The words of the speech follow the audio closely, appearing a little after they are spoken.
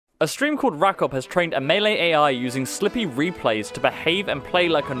A stream called Rakkob has trained a melee AI using slippi replays to behave and play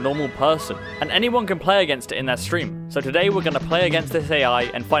like a normal person, and anyone can play against it in their stream. So today we're going to play against this AI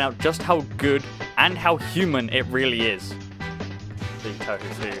and find out just how good and how human it really is. So you can tell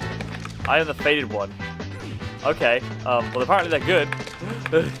who's who. I am the faded one. Okay, well apparently they're good.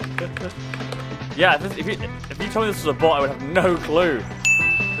 Yeah, if you told me this was a bot, I would have no clue.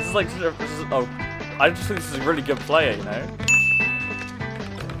 This is like, oh, I just think this is a really good player, you know?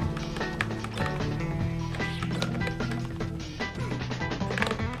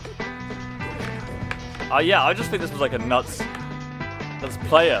 Yeah, I just think this was like a nuts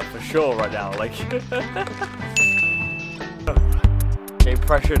player for sure right now. Like, getting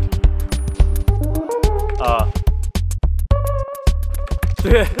pressured.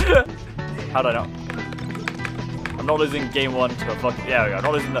 How'd I know? I'm not losing game one to a fucking I'm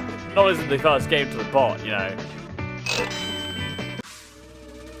not losing the first game to the bot, you know.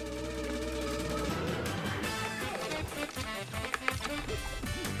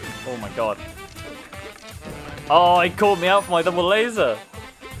 Oh my god. Oh, he called me out for my double laser.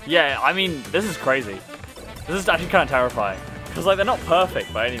 Yeah, I mean, this is crazy. This is actually kind of terrifying. Because, like, they're not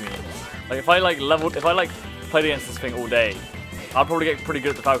perfect by any means. Like, if I, played against this thing all day, I'll probably get pretty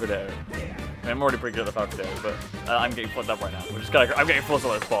good at the falco. I mean, I'm already pretty good at the falco, but I'm getting fucked up right now. I'm getting forced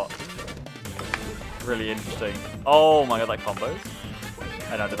on this spot. Really interesting. Oh my god, that combos.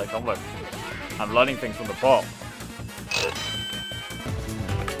 I know I did that combo. I'm learning things from the bot.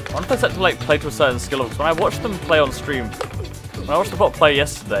 I wonder if I set to like play to a certain skill, because when I watched them play on stream, when I watched the bot play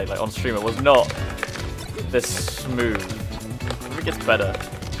yesterday, like on stream, it was not this smooth. I think it gets better.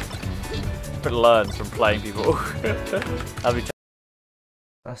 It learns from playing people.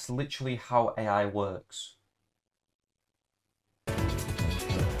 That's literally how AI works.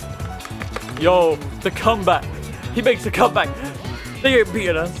 Yo, the comeback! He makes a comeback! They ain't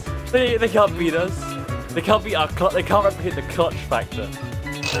beating us. They can't beat us. They can't beat our they can't replicate the clutch factor.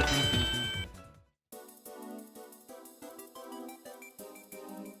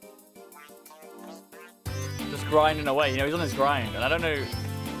 Just grinding away, you know, he's on his grind, and I don't know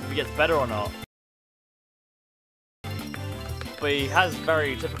if he gets better or not. But he has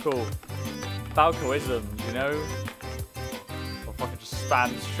very typical Falcoisms, you know? Or fucking just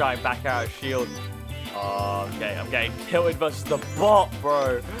spams shine back out of shield. Oh, okay, I'm getting tilted versus the bot,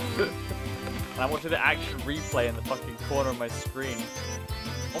 bro. And I'm watching the action replay in the fucking corner of my screen.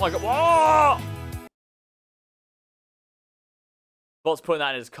 Oh my god, whoa! Bot's putting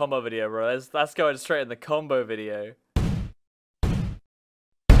that in his combo video, bro. That's going straight in the combo video.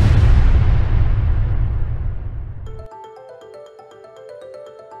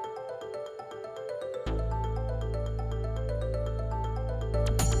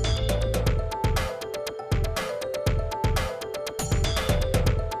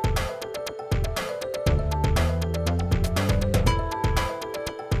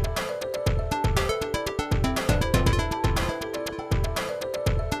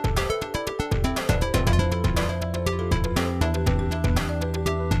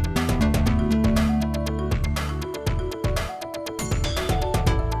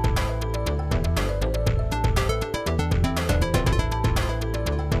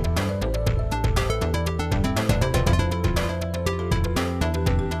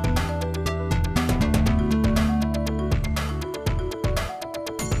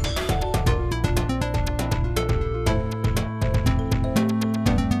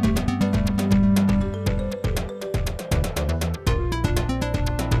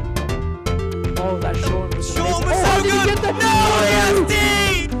 Oh, that Sean was so good! No,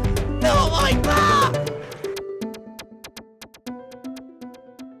 ESD! Not like that!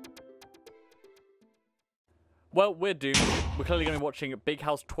 Well, we're doomed. We're clearly going to be watching Big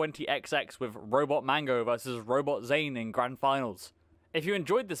House 20XX with Robot Mango versus Robot Zain in Grand Finals. If you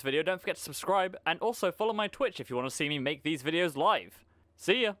enjoyed this video, don't forget to subscribe, and also follow my Twitch if you want to see me make these videos live.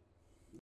 See ya!